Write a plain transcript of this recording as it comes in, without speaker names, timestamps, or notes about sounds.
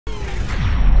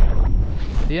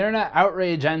The internet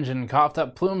outrage engine coughed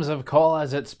up plumes of coal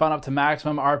as it spun up to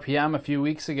maximum RPM a few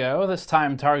weeks ago, this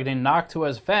time targeting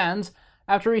Noctua's fans.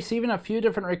 After receiving a few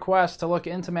different requests to look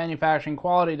into manufacturing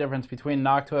quality difference between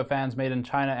Noctua fans made in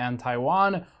China and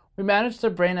Taiwan, we managed to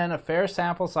bring in a fair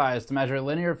sample size to measure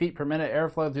linear feet per minute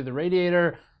airflow through the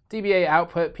radiator, dBA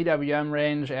output, PWM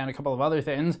range, and a couple of other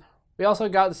things. We also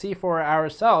got to see for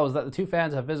ourselves that the two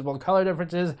fans have visible color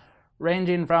differences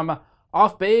ranging from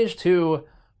off beige to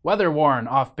weather-worn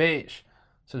off beige.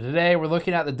 So today we're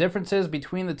looking at the differences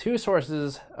between the two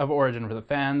sources of origin for the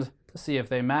fans to see if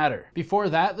they matter. Before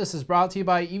that, this is brought to you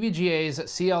by EVGA's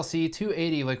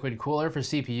CLC280 liquid cooler for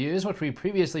CPUs, which we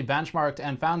previously benchmarked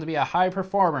and found to be a high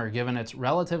performer given its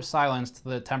relative silence to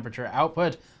the temperature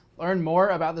output. Learn more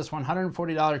about this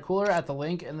 $140 cooler at the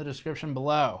link in the description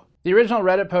below. The original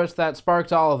Reddit post that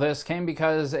sparked all of this came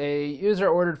because a user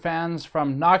ordered fans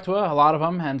from Noctua, a lot of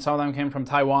them, and some of them came from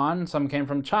Taiwan, some came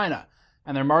from China,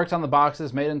 and they're marked on the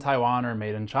boxes made in Taiwan or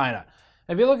made in China.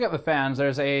 If you look at the fans,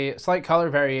 there's a slight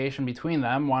color variation between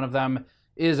them. One of them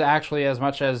is actually, as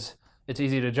much as it's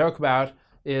easy to joke about,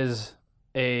 is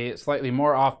a slightly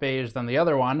more off beige than the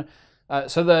other one.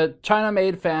 So the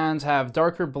China-made fans have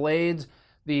darker blades.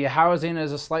 The housing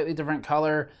is a slightly different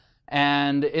color.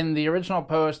 And in the original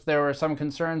post, there were some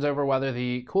concerns over whether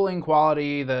the cooling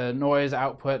quality, the noise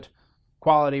output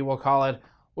quality, we'll call it,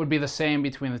 would be the same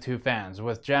between the two fans,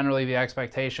 with generally the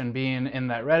expectation being in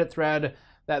that Reddit thread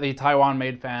that the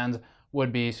Taiwan-made fans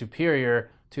would be superior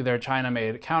to their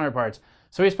China-made counterparts.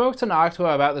 So we spoke to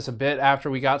Noctua about this a bit after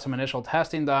we got some initial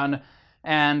testing done,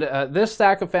 and this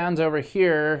stack of fans over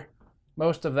here,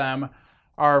 most of them,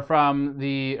 are from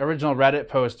the original Reddit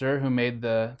poster who made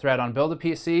the thread on Build a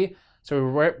PC.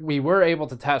 So we were able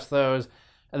to test those.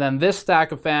 And then this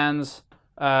stack of fans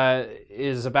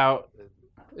is probably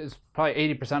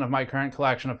 80% of my current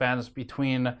collection of fans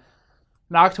between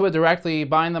Noctua directly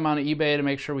buying them on eBay to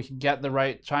make sure we could get the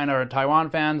right China or Taiwan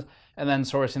fans and then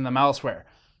sourcing them elsewhere.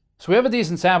 So we have a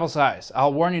decent sample size.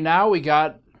 I'll warn you now, we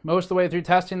got most of the way through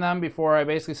testing them before I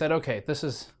basically said, okay, this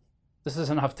is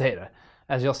enough data,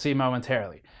 as you'll see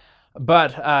momentarily.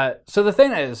 But so the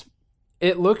thing is,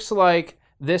 it looks like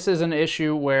this is an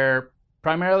issue where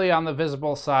primarily on the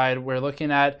visible side, we're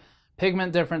looking at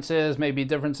pigment differences, maybe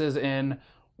differences in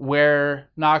where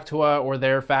Noctua or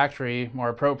their factory more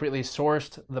appropriately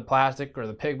sourced the plastic or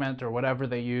the pigment or whatever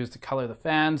they use to color the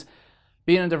fans.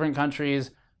 Being in different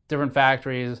countries, different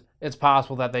factories, it's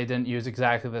possible that they didn't use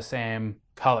exactly the same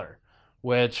color,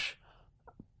 which,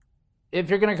 if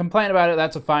you're going to complain about it,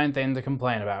 that's a fine thing to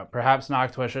complain about. Perhaps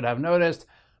Noctua should have noticed,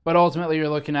 but ultimately you're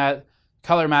looking at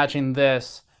color matching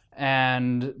this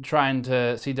and trying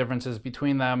to see differences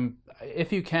between them.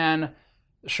 If you can,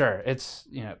 sure, it's,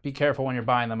 be careful when you're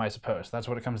buying them, I suppose. That's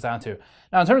what it comes down to.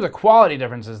 Now, in terms of quality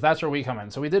differences, that's where we come in.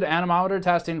 So we did anemometer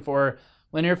testing for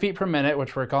linear feet per minute,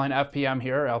 which we're calling FPM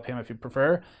here, or LPM if you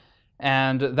prefer.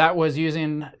 And that was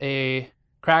using a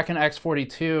Kraken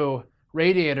X42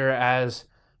 radiator as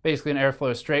basically an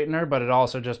airflow straightener, but it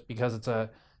also, just because it's a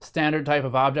standard type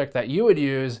of object that you would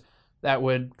use, that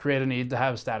would create a need to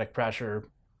have static pressure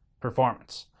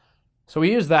performance. So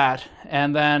we use that,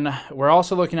 and then we're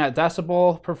also looking at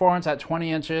decibel performance at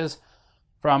 20 inches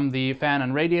from the fan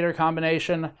and radiator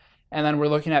combination, and then we're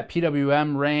looking at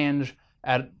PWM range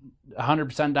at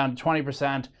 100% down to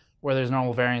 20%, where there's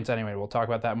normal variance anyway. We'll talk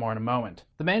about that more in a moment.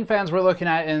 The main fans we're looking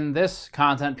at in this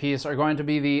content piece are going to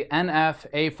be the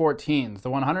NF-A14s,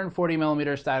 the 140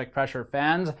 millimeter static pressure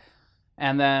fans.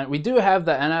 And then we do have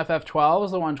the NF-F12s,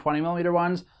 the 120 millimeter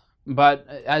ones, but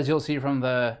as you'll see from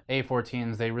the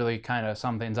A14s, they really kind of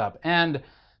sum things up. And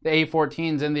the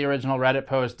A14s in the original Reddit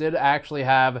post did actually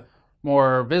have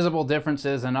more visible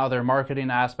differences in other marketing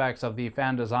aspects of the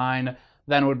fan design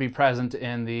than would be present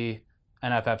in the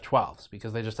NF-F12s,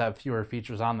 because they just have fewer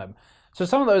features on them. So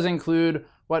some of those include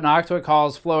what Noctua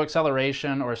calls flow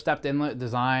acceleration or stepped inlet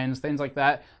designs, things like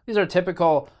that. These are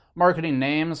typical marketing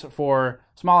names for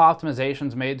small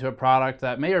optimizations made to a product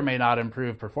that may or may not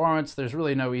improve performance. There's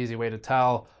really no easy way to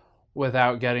tell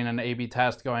without getting an A/B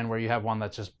test going where you have one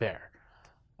that's just bare.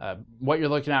 What you're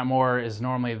looking at more is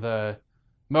normally the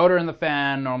motor in the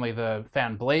fan, normally the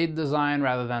fan blade design,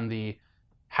 rather than the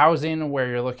housing, where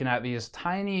you're looking at these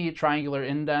tiny triangular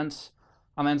indents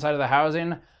on the inside of the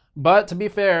housing. But to be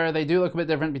fair, they do look a bit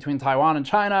different between Taiwan and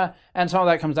China, and some of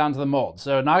that comes down to the mold.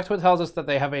 So Noctua tells us that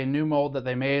they have a new mold that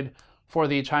they made for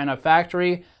the China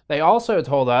factory. They also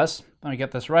told us, let me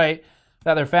get this right,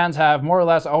 that their fans have more or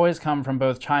less always come from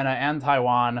both China and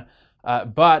Taiwan,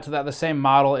 but that the same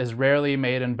model is rarely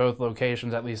made in both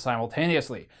locations, at least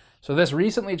simultaneously. So this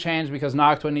recently changed because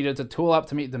Noctua needed to tool up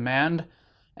to meet demand,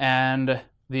 and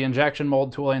the injection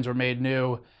mold toolings were made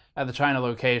new at the China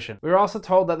location. We were also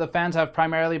told that the fans have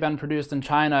primarily been produced in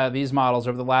China, these models,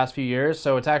 over the last few years,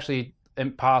 so it's actually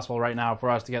impossible right now for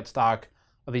us to get stock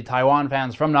of the Taiwan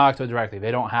fans from Noctua directly.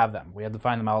 They don't have them. We had to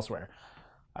find them elsewhere.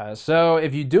 So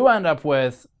if you do end up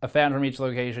with a fan from each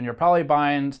location, you're probably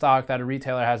buying stock that a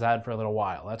retailer has had for a little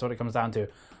while. That's what it comes down to.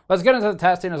 Let's get into the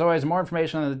testing. As always, more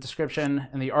information in the description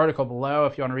in the article below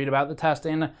if you want to read about the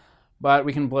testing, but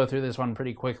we can blow through this one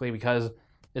pretty quickly because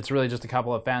it's really just a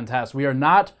couple of fan tests. We are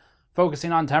not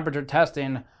focusing on temperature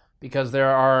testing because there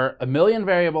are a million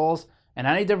variables, and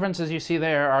any differences you see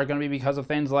there are going to be because of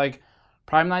things like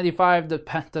Prime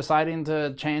 95 deciding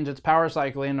to change its power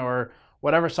cycling, or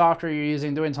whatever software you're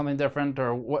using doing something different,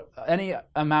 or any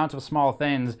amount of small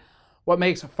things. What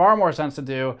makes far more sense to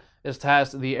do is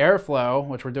test the airflow,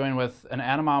 which we're doing with an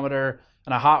anemometer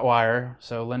and a hot wire,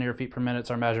 so linear feet per minute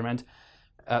is our measurement,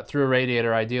 through a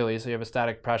radiator ideally, so you have a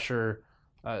static pressure,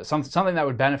 something that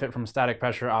would benefit from static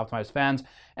pressure optimized fans.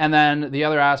 And then the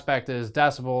other aspect is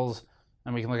decibels,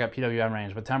 and we can look at PWM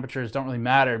range, but temperatures don't really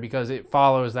matter because it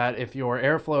follows that if your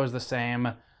airflow is the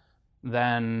same,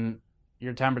 then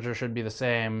your temperature should be the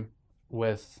same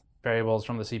with variables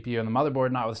from the CPU and the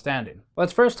motherboard notwithstanding.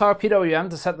 Let's first talk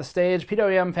PWM to set the stage.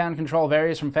 PWM fan control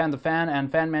varies from fan to fan,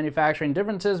 and fan manufacturing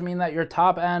differences mean that your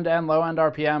top end and low end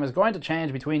RPM is going to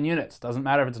change between units. Doesn't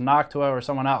matter if it's Noctua or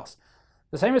someone else.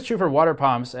 The same is true for water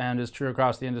pumps and is true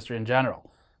across the industry in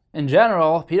general. In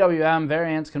general, PWM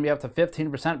variance can be up to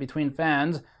 15% between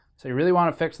fans, so you really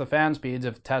want to fix the fan speeds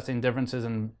if testing differences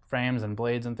in frames and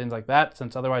blades and things like that,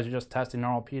 since otherwise you're just testing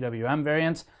normal PWM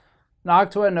variance.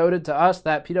 Noctua noted to us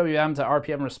that PWM to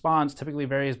RPM response typically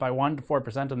varies by 1 to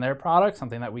 4% in their product,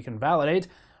 something that we can validate,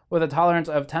 with a tolerance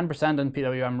of 10% in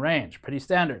PWM range. Pretty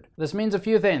standard. This means a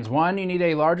few things. One, you need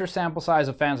a larger sample size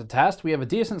of fans to test. We have a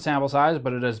decent sample size,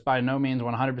 but it is by no means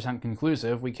 100%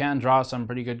 conclusive. We can draw some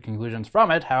pretty good conclusions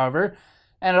from it, however,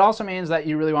 and it also means that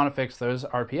you really want to fix those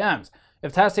RPMs.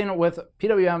 If testing with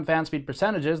PWM fan speed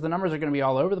percentages, the numbers are going to be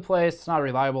all over the place. It's not a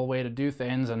reliable way to do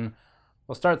things, and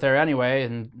we'll start there anyway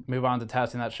and move on to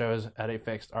testing that shows at a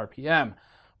fixed RPM.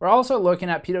 We're also looking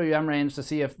at PWM range to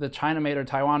see if the China-made or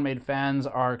Taiwan-made fans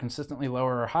are consistently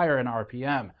lower or higher in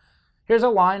RPM. Here's a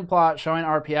line plot showing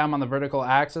RPM on the vertical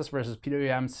axis versus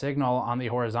PWM signal on the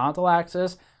horizontal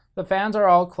axis. The fans are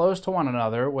all close to one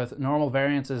another, with normal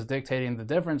variances dictating the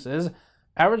differences.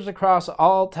 Averaged across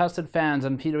all tested fans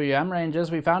and PWM ranges,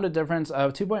 we found a difference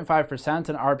of 2.5%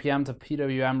 in RPM to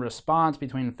PWM response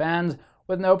between fans,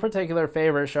 with no particular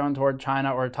favor shown toward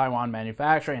China or Taiwan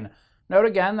manufacturing. Note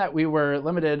again that we were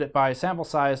limited by sample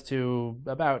size to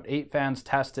about 8 fans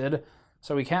tested,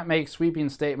 so we can't make sweeping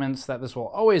statements that this will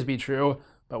always be true,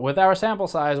 but with our sample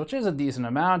size, which is a decent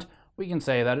amount, we can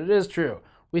say that it is true.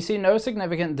 We see no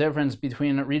significant difference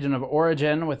between region of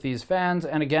origin with these fans,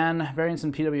 and again, variance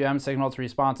in PWM signal to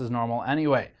response is normal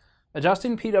anyway.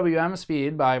 Adjusting PWM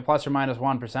speed by plus or minus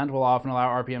 1% will often allow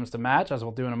RPMs to match, as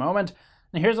we'll do in a moment.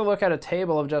 And here's a look at a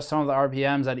table of just some of the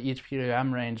RPMs at each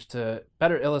PWM range to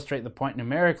better illustrate the point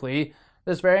numerically.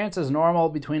 This variance is normal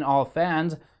between all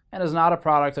fans and is not a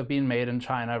product of being made in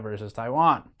China versus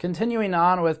Taiwan. Continuing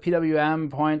on with PWM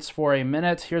points for a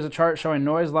minute, here's a chart showing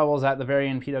noise levels at the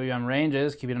varying PWM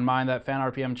ranges, keeping in mind that fan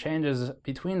RPM changes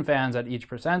between fans at each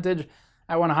percentage.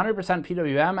 At 100%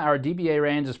 PWM, our dBA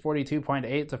range is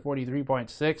 42.8 to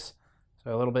 43.6,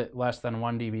 so a little bit less than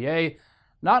 1 dBA.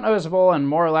 Not noticeable and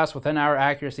more or less within our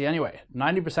accuracy anyway.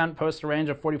 90% posts a range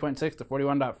of 40.6 to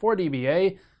 41.4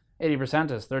 dBA, 80%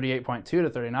 is 38.2 to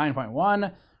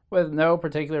 39.1, with no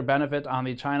particular benefit on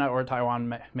the China or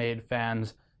Taiwan-made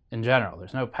fans in general.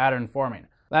 There's no pattern forming.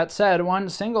 That said, one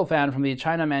single fan from the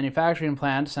China manufacturing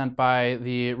plant sent by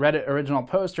the Reddit original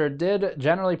poster did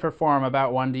generally perform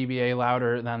about 1 dBA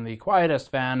louder than the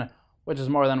quietest fan, which is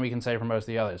more than we can say for most of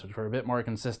the others, which were a bit more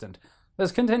consistent.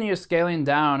 This continues scaling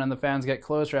down and the fans get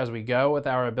closer as we go, with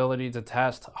our ability to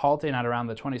test halting at around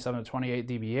the 27 to 28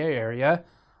 dBA area.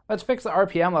 Let's fix the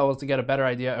RPM levels to get a better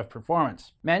idea of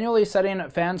performance. Manually setting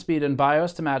fan speed in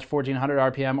BIOS to match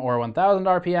 1400 RPM or 1000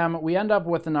 RPM, we end up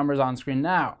with the numbers on screen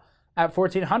now. At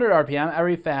 1400 RPM,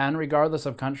 every fan, regardless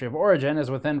of country of origin, is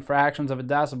within fractions of a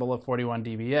decibel of 41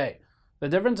 dBA. The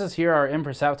differences here are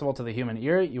imperceptible to the human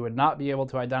ear. You would not be able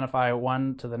to identify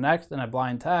one to the next in a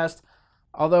blind test.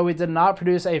 Although we did not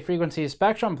produce a frequency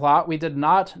spectrum plot, we did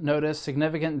not notice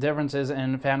significant differences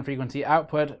in fan frequency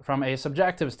output from a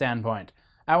subjective standpoint.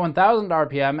 At 1000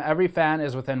 RPM, every fan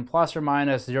is within plus or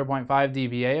minus 0.5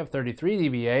 dBA of 33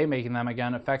 dBA, making them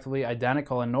again effectively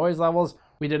identical in noise levels.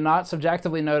 We did not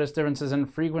subjectively notice differences in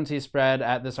frequency spread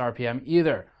at this RPM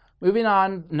either. Moving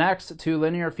on next to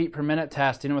linear feet per minute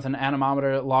testing with an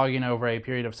anemometer logging over a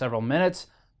period of several minutes,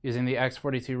 using the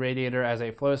X42 radiator as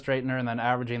a flow straightener and then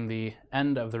averaging the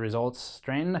end of the results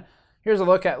strain. Here's a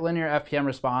look at linear FPM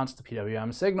response to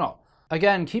PWM signal.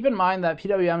 Again, keep in mind that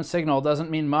PWM signal doesn't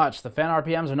mean much. The fan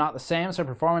RPMs are not the same, so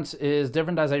performance is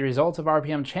different as a result of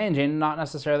RPM changing, not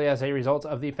necessarily as a result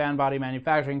of the fan body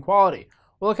manufacturing quality.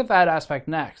 We'll look at that aspect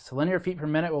next. Linear feet per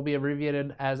minute will be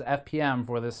abbreviated as FPM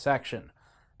for this section.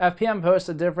 FPM posts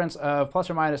a difference of plus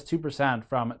or minus 2%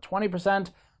 from 20%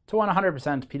 to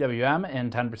 100% PWM in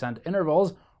 10%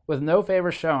 intervals, with no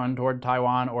favor shown toward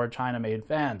Taiwan or China-made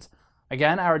fans.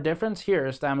 Again, our difference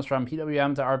here stems from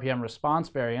PWM to RPM response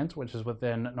variance, which is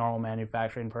within normal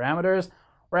manufacturing parameters.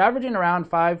 We're averaging around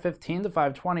 515 to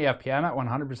 520 FPM at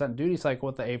 100% duty cycle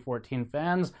with the A14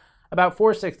 fans, about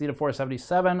 460 to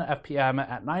 477 FPM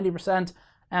at 90%,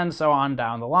 and so on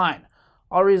down the line.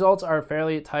 All results are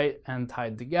fairly tight and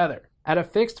tied together. At a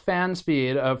fixed fan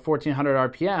speed of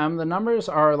 1400 RPM, the numbers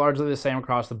are largely the same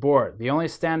across the board. The only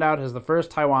standout is the first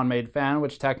Taiwan-made fan,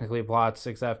 which technically plots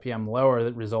 6 FPM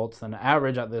lower results than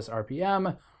average at this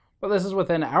RPM, but this is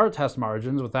within our test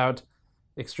margins. Without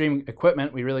extreme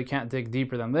equipment, we really can't dig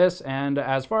deeper than this, and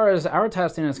as far as our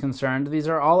testing is concerned, these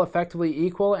are all effectively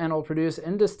equal and will produce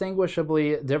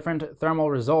indistinguishably different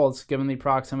thermal results given the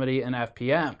proximity in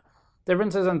FPM.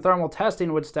 Differences in thermal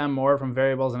testing would stem more from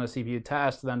variables in a CPU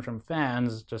test than from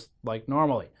fans, just like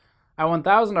normally. At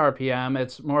 1000 RPM,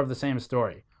 it's more of the same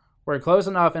story. We're close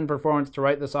enough in performance to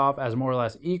write this off as more or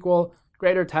less equal.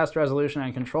 Greater test resolution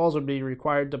and controls would be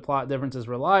required to plot differences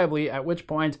reliably, at which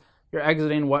point you're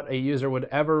exiting what a user would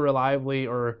ever reliably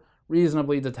or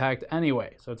reasonably detect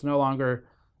anyway. So it's no longer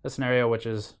a scenario which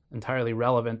is entirely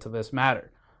relevant to this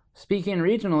matter. Speaking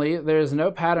regionally, there is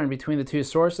no pattern between the two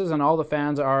sources and all the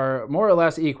fans are more or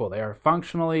less equal. They are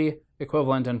functionally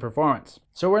equivalent in performance.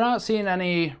 So we're not seeing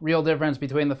any real difference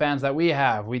between the fans that we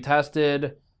have. We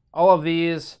tested all of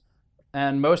these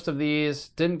and most of these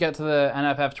didn't get to the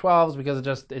NFF12s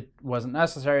because it wasn't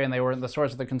necessary and they weren't the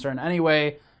source of the concern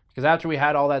anyway, because after we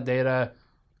had all that data,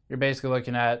 you're basically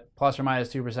looking at plus or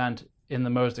minus 2% in the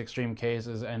most extreme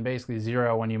cases and basically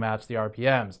 0 when you match the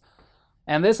RPMs.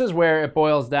 And this is where it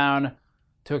boils down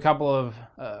to a couple of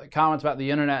comments about the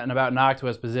internet and about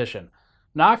Noctua's position.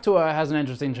 Noctua has an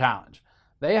interesting challenge.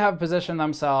 They have positioned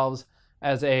themselves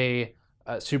as a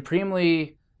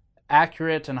supremely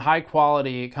accurate and high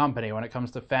quality company when it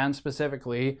comes to fans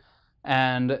specifically,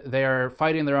 and they are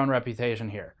fighting their own reputation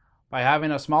here by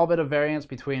having a small bit of variance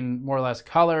between more or less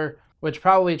color, which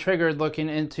probably triggered looking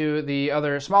into the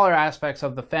other smaller aspects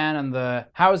of the fan and the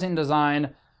housing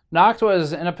design. Noctua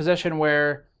is in a position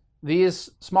where these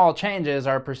small changes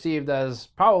are perceived as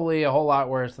probably a whole lot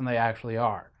worse than they actually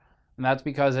are. And that's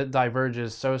because it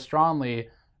diverges so strongly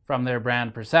from their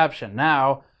brand perception.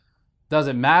 Now, does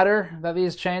it matter that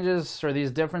these changes or these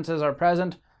differences are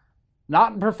present?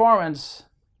 Not in performance.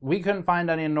 We couldn't find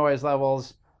any noise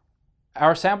levels.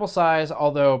 Our sample size,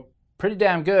 although pretty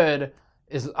damn good,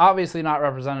 is obviously not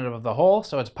representative of the whole,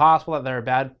 so it's possible that there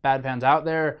are bad fans out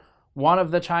there. One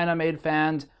of the China-made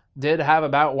fans did have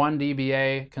about 1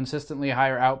 dBA consistently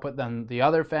higher output than the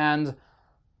other fans.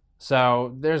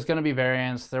 So there's going to be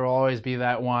variance. There will always be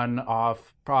that one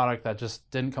off product that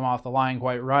just didn't come off the line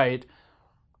quite right,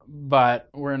 but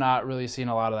we're not really seeing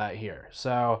a lot of that here.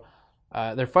 So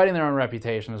they're fighting their own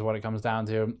reputation is what it comes down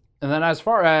to. And then as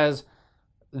far as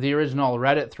the original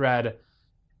Reddit thread,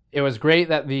 it was great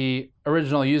that the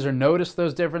original user noticed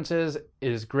those differences.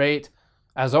 It is great,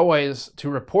 as always, to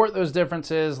report those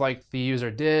differences like the user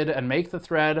did and make the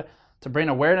thread to bring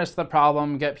awareness to the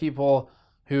problem, get people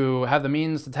who have the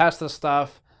means to test this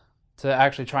stuff to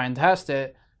actually try and test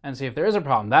it and see if there is a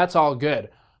problem. That's all good.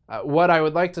 What I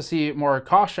would like to see more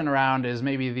caution around is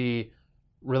maybe the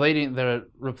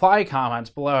reply comments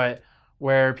below it,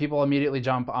 where people immediately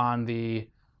jump on the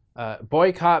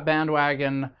boycott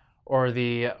bandwagon or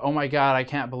the, oh my god, I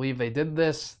can't believe they did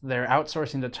this, they're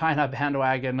outsourcing to China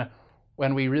bandwagon,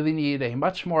 when we really need a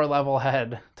much more level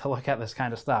head to look at this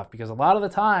kind of stuff. Because a lot of the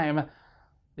time,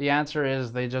 the answer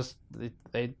is they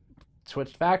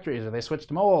switched factories or they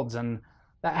switched molds, and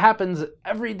that happens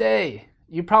every day.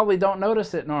 You probably don't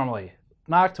notice it normally.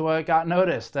 Noctua got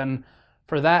noticed, and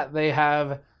for that they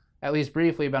have, at least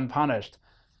briefly, been punished.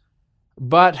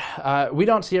 But we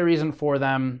don't see a reason for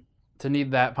them to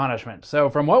need that punishment. So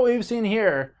from what we've seen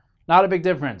here, not a big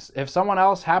difference. If someone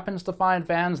else happens to find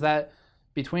fans that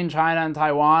between China and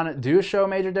Taiwan do show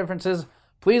major differences,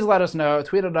 please let us know.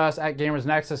 Tweet at us at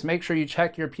GamersNexus. Make sure you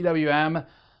check your PWM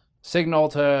signal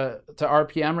to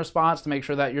RPM response to make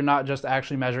sure that you're not just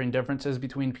actually measuring differences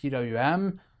between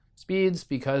PWM. speeds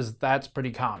because that's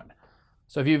pretty common.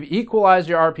 So if you've equalized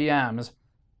your RPMs,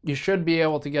 you should be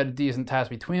able to get a decent test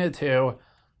between the two.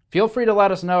 Feel free to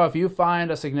let us know if you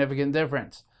find a significant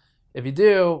difference. If you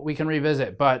do, we can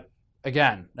revisit. But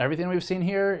again, everything we've seen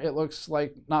here, it looks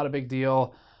like not a big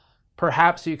deal.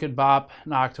 Perhaps you could bop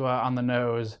Noctua on the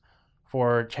nose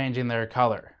for changing their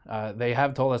color. They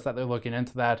have told us that they're looking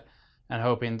into that and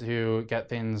hoping to get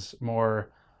things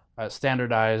more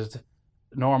standardized,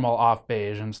 normal off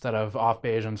beige instead of off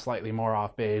beige and slightly more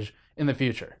off beige in the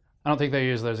future. I don't think they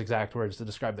use those exact words to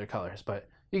describe their colors, but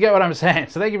you get what I'm saying.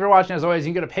 So thank you for watching. As always,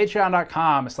 you can go to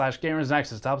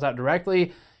patreon.com/gamersnexus to help us out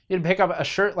directly. You can pick up a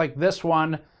shirt like this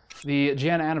one, the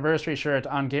GN anniversary shirt,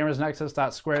 on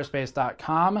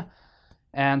gamersnexus.squarespace.com,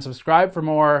 and subscribe for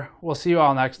more. We'll see you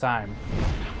all next time.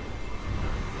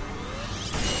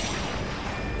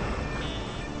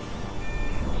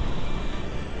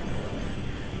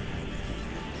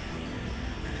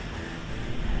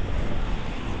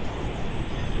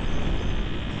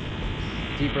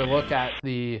 Deeper look at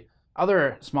the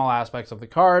other small aspects of the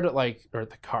card, like, or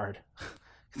the card.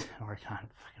 I work on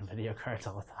fucking video cards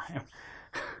all the time.